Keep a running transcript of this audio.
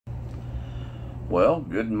Well,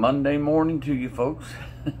 good Monday morning to you folks.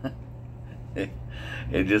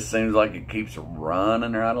 It just seems like it keeps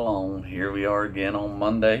running right along. Here we are again on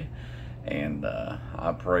Monday, and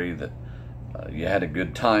I pray that you had a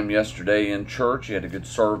good time yesterday in church. You had a good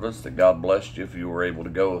service, that God blessed you if you were able to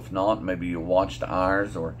go. If not, maybe you watched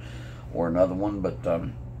ours or another one, but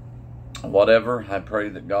whatever, I pray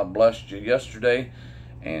that God blessed you yesterday,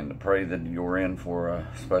 and pray that you're in for a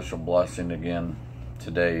special blessing again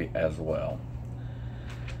today as well.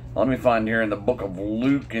 Let me find here in the book of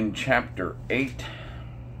Luke in chapter 8.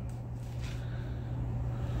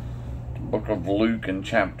 The book of Luke in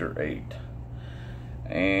chapter 8.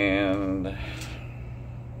 And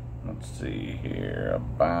let's see here,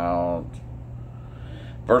 about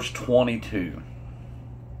verse 22.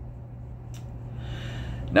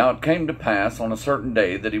 Now it came to pass on a certain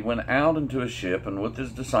day that he went out into a ship and with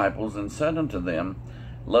his disciples, and said unto them,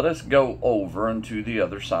 Let us go over unto the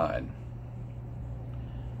other side.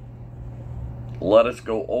 Let us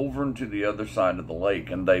go over into the other side of the lake.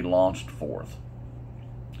 And they launched forth.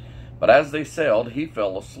 But as they sailed, he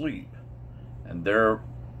fell asleep. And there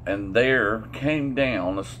came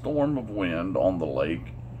down a storm of wind on the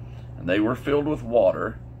lake, and they were filled with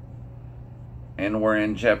water, and were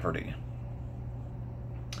in jeopardy.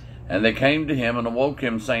 And they came to him and awoke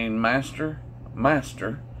him, saying, Master,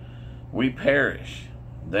 Master, we perish.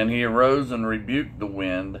 Then he arose and rebuked the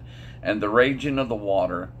wind and the raging of the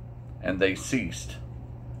water, and they ceased,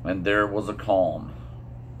 and there was a calm.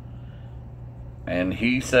 And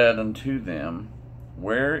he said unto them,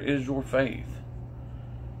 Where is your faith?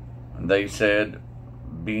 And they said,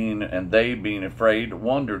 being afraid,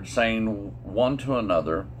 wondered, saying one to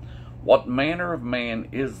another, What manner of man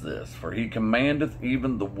is this? For he commandeth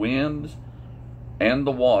even the winds and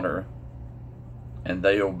the water, and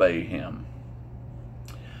they obey him.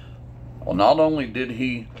 Well, not only did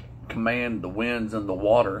he command the winds and the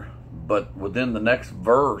water, but within the next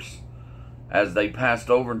verse, as they passed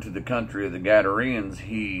over into the country of the Gadarenes,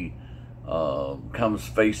 he comes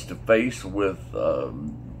face to face with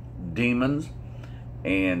demons,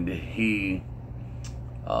 and he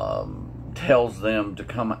tells them to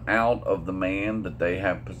come out of the man that they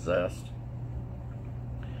have possessed.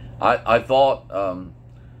 I thought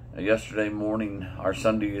yesterday morning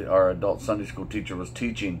our adult Sunday school teacher was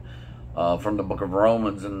teaching from the book of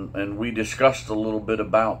Romans, and we discussed a little bit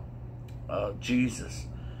about Jesus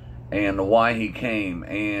and why he came,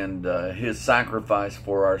 and his sacrifice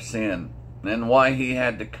for our sin, and why he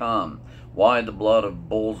had to come, why the blood of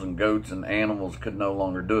bulls and goats and animals could no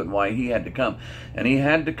longer do it, and why he had to come. And he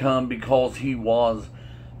had to come because he was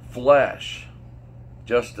flesh,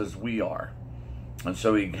 just as we are. And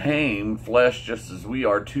so he came, flesh just as we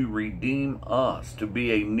are, to redeem us, to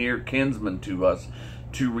be a near kinsman to us,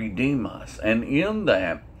 to redeem us. And in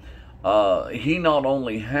that, he not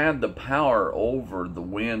only had the power over the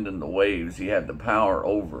wind and the waves, he had the power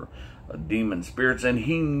over demon spirits, and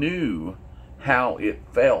he knew how it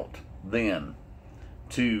felt then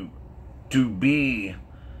to be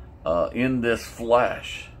in this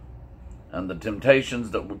flesh, and the temptations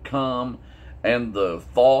that would come, and the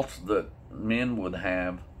thoughts that men would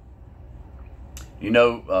have. You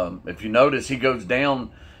know, if you notice, he goes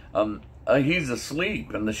down, he's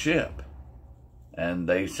asleep in the ship. And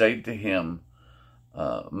they say to him,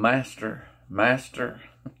 Master, Master.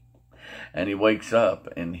 And he wakes up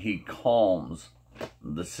and he calms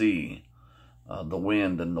the sea, the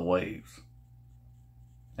wind and the waves.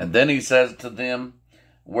 And then he says to them,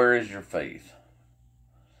 Where is your faith?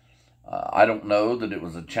 I don't know that it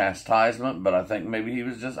was a chastisement, but I think maybe he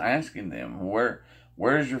was just asking them, Where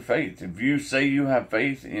is your faith? If you say you have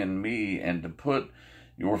faith in me, and to put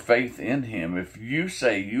your faith in him, if you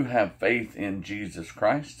say you have faith in Jesus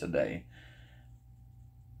Christ today,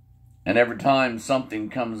 and every time something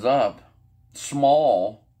comes up,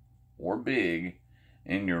 small or big,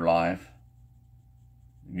 in your life,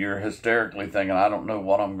 you're hysterically thinking, I don't know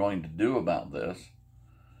what I'm going to do about this,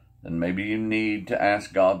 then maybe you need to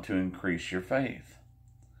ask God to increase your faith.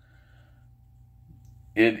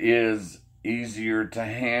 It is easier to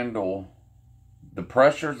handle the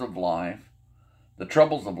pressures of life, the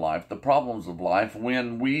troubles of life, the problems of life,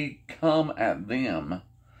 when we come at them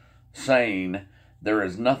saying there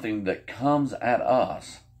is nothing that comes at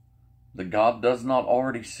us that God does not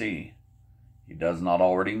already see, he does not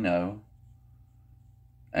already know,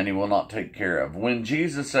 and he will not take care of. When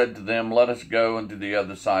Jesus said to them, Let us go into the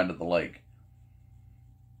other side of the lake,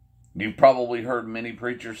 you've probably heard many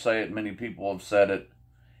preachers say it, many people have said it.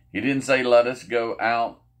 He didn't say, Let us go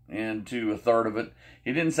out into a third of it.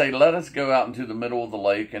 He didn't say, let us go out into the middle of the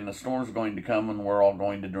lake and the storm's going to come and we're all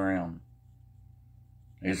going to drown.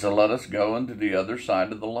 He said, let us go into the other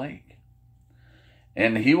side of the lake.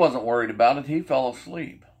 And he wasn't worried about it. He fell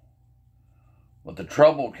asleep. But the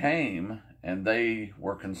trouble came, and they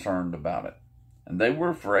were concerned about it. And they were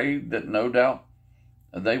afraid that no doubt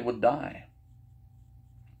they would die.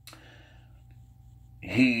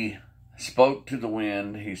 He spoke to the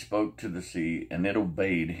wind, he spoke to the sea, and it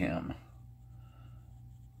obeyed him.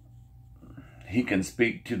 He can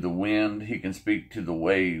speak to the wind, he can speak to the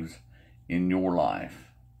waves in your life,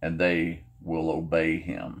 and they will obey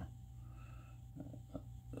him.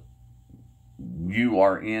 You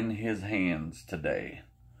are in his hands today.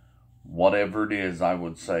 Whatever it is, I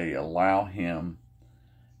would say, allow him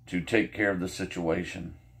to take care of the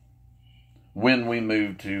situation. When we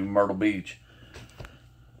moved to Myrtle Beach,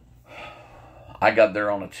 I got there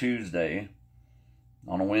on a Tuesday.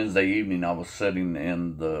 On a Wednesday evening, I was sitting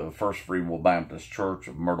in the First Free Will Baptist Church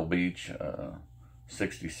of Myrtle Beach,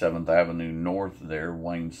 67th Avenue North there.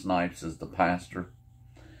 Wayne Snipes is the pastor.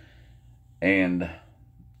 And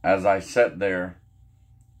as I sat there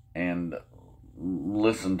and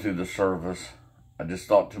listened to the service, I just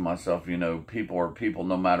thought to myself, you know, people are people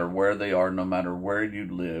no matter where they are, no matter where you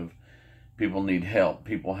live. People need help.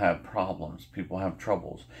 People have problems. People have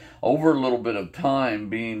troubles. Over a little bit of time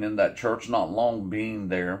being in that church, not long being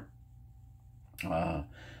there,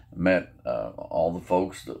 met all the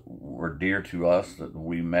folks that were dear to us that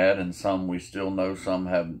we met, and some we still know. Some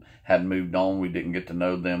had moved on. We didn't get to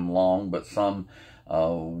know them long, but some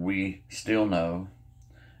we still know.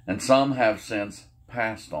 And some have since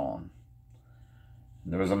passed on.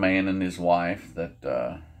 There was a man and his wife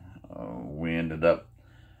that we ended up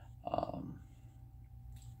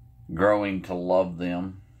growing to love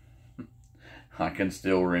them. I can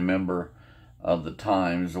still remember the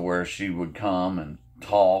times where she would come and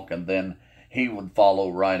talk, and then he would follow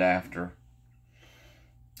right after.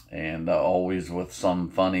 And always with some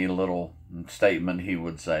funny little statement he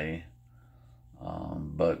would say.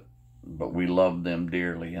 But we loved them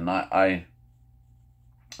dearly. And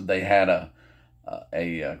they had a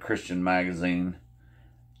Christian magazine,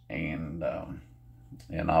 and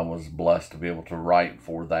I was blessed to be able to write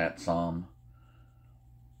for that some.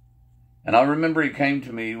 And I remember he came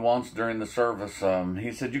to me once during the service.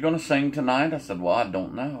 He said, "You going to sing tonight?" I said, "Well, I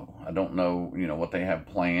don't know. I don't know, you know, what they have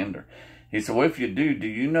planned." He said, "Well, if you do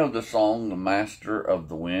you know the song, The Master of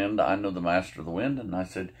the Wind?" I know The Master of the Wind. And I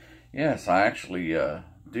said, "Yes, I actually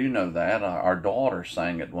do know that. Our daughter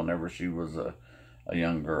sang it whenever she was a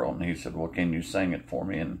young girl." And he said, "Well, can you sing it for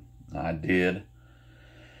me?" And I did.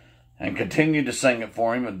 And continued to sing it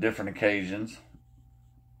for him at different occasions.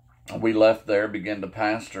 We left there, began to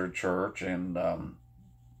pastor a church, and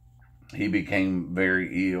he became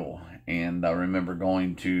very ill. And I remember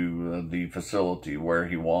going to the facility where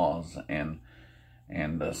he was and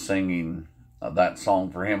singing that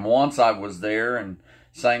song for him. Once I was there and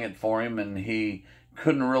sang it for him, and he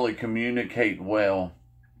couldn't really communicate well.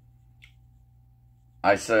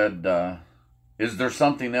 I said, "Is there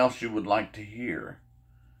something else you would like to hear?"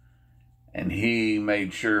 And he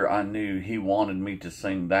made sure I knew he wanted me to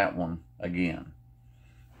sing that one again.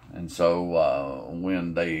 And so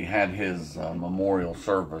when they had his memorial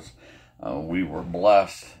service, we were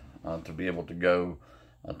blessed to be able to go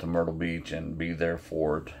to Myrtle Beach and be there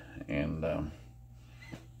for it, and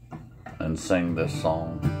sing this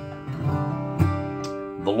song.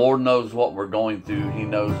 The Lord knows what we're going through. He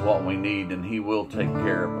knows what we need, and he will take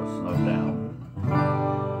care of us, no doubt.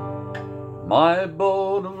 My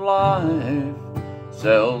boat of life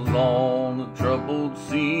sails on the troubled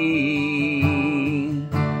sea.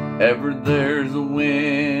 Ever there's a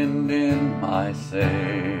wind in my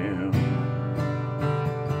sail.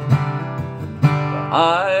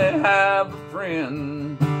 I have a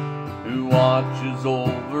friend who watches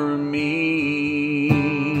over me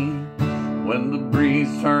when the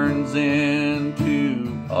breeze turns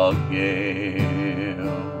into a gale.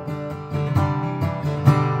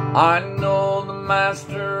 I know the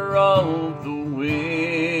master of the wind.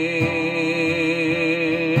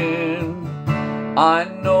 I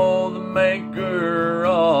know the maker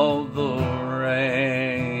of the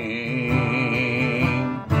rain.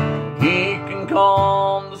 He can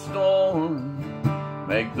calm the storm,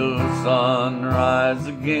 make the sun rise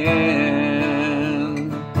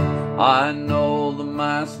again. I know the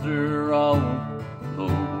master of the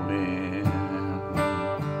wind.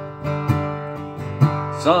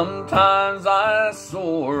 Sometimes I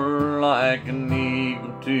soar like an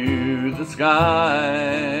eagle to the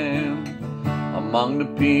sky. Among the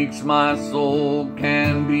peaks my soul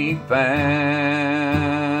can be found.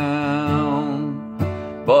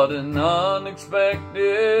 but an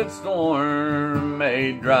unexpected storm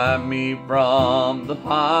may drive me from the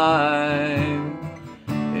high.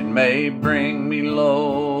 It may bring me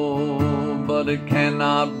low, but it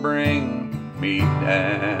cannot bring me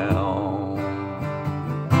down.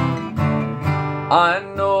 I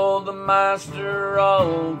know the master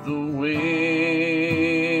of the wind.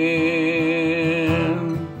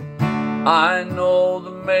 I know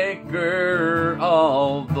the maker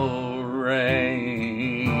of the rain.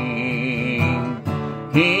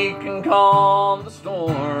 He can calm the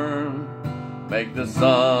storm, make the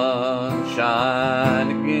sun shine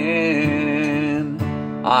again.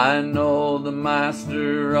 I know the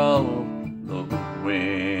master of the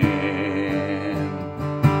wind.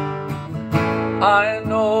 I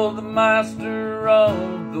know the master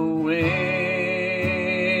of the wind.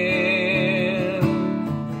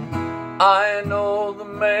 I know the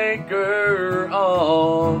maker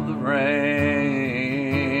of the rain.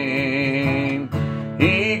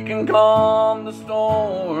 He can calm the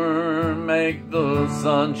storm, make the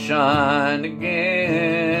sun shine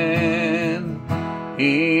again.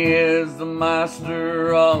 He is the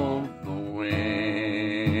master of the wind.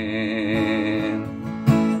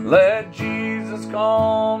 Let Jesus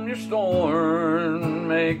calm your storm,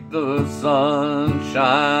 make the sun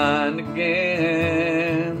shine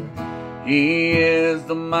again. He is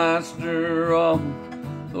the master of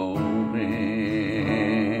the wind.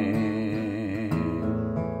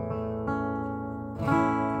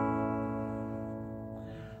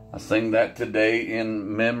 I sing that today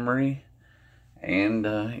in memory and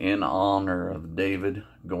in honor of David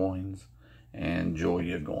Goins and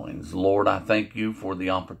Joya Goins. Lord, I thank you for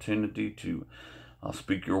the opportunity to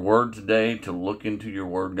speak your word today, to look into your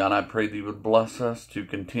word. God, I pray that you would bless us to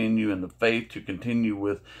continue in the faith, to continue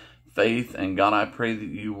with faith. And God, I pray that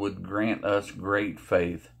you would grant us great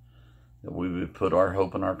faith, that we would put our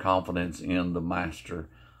hope and our confidence in the master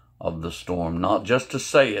of the storm, not just to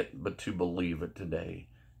say it, but to believe it today.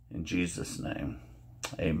 In Jesus' name,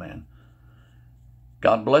 amen.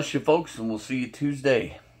 God bless you, folks, and we'll see you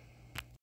Tuesday.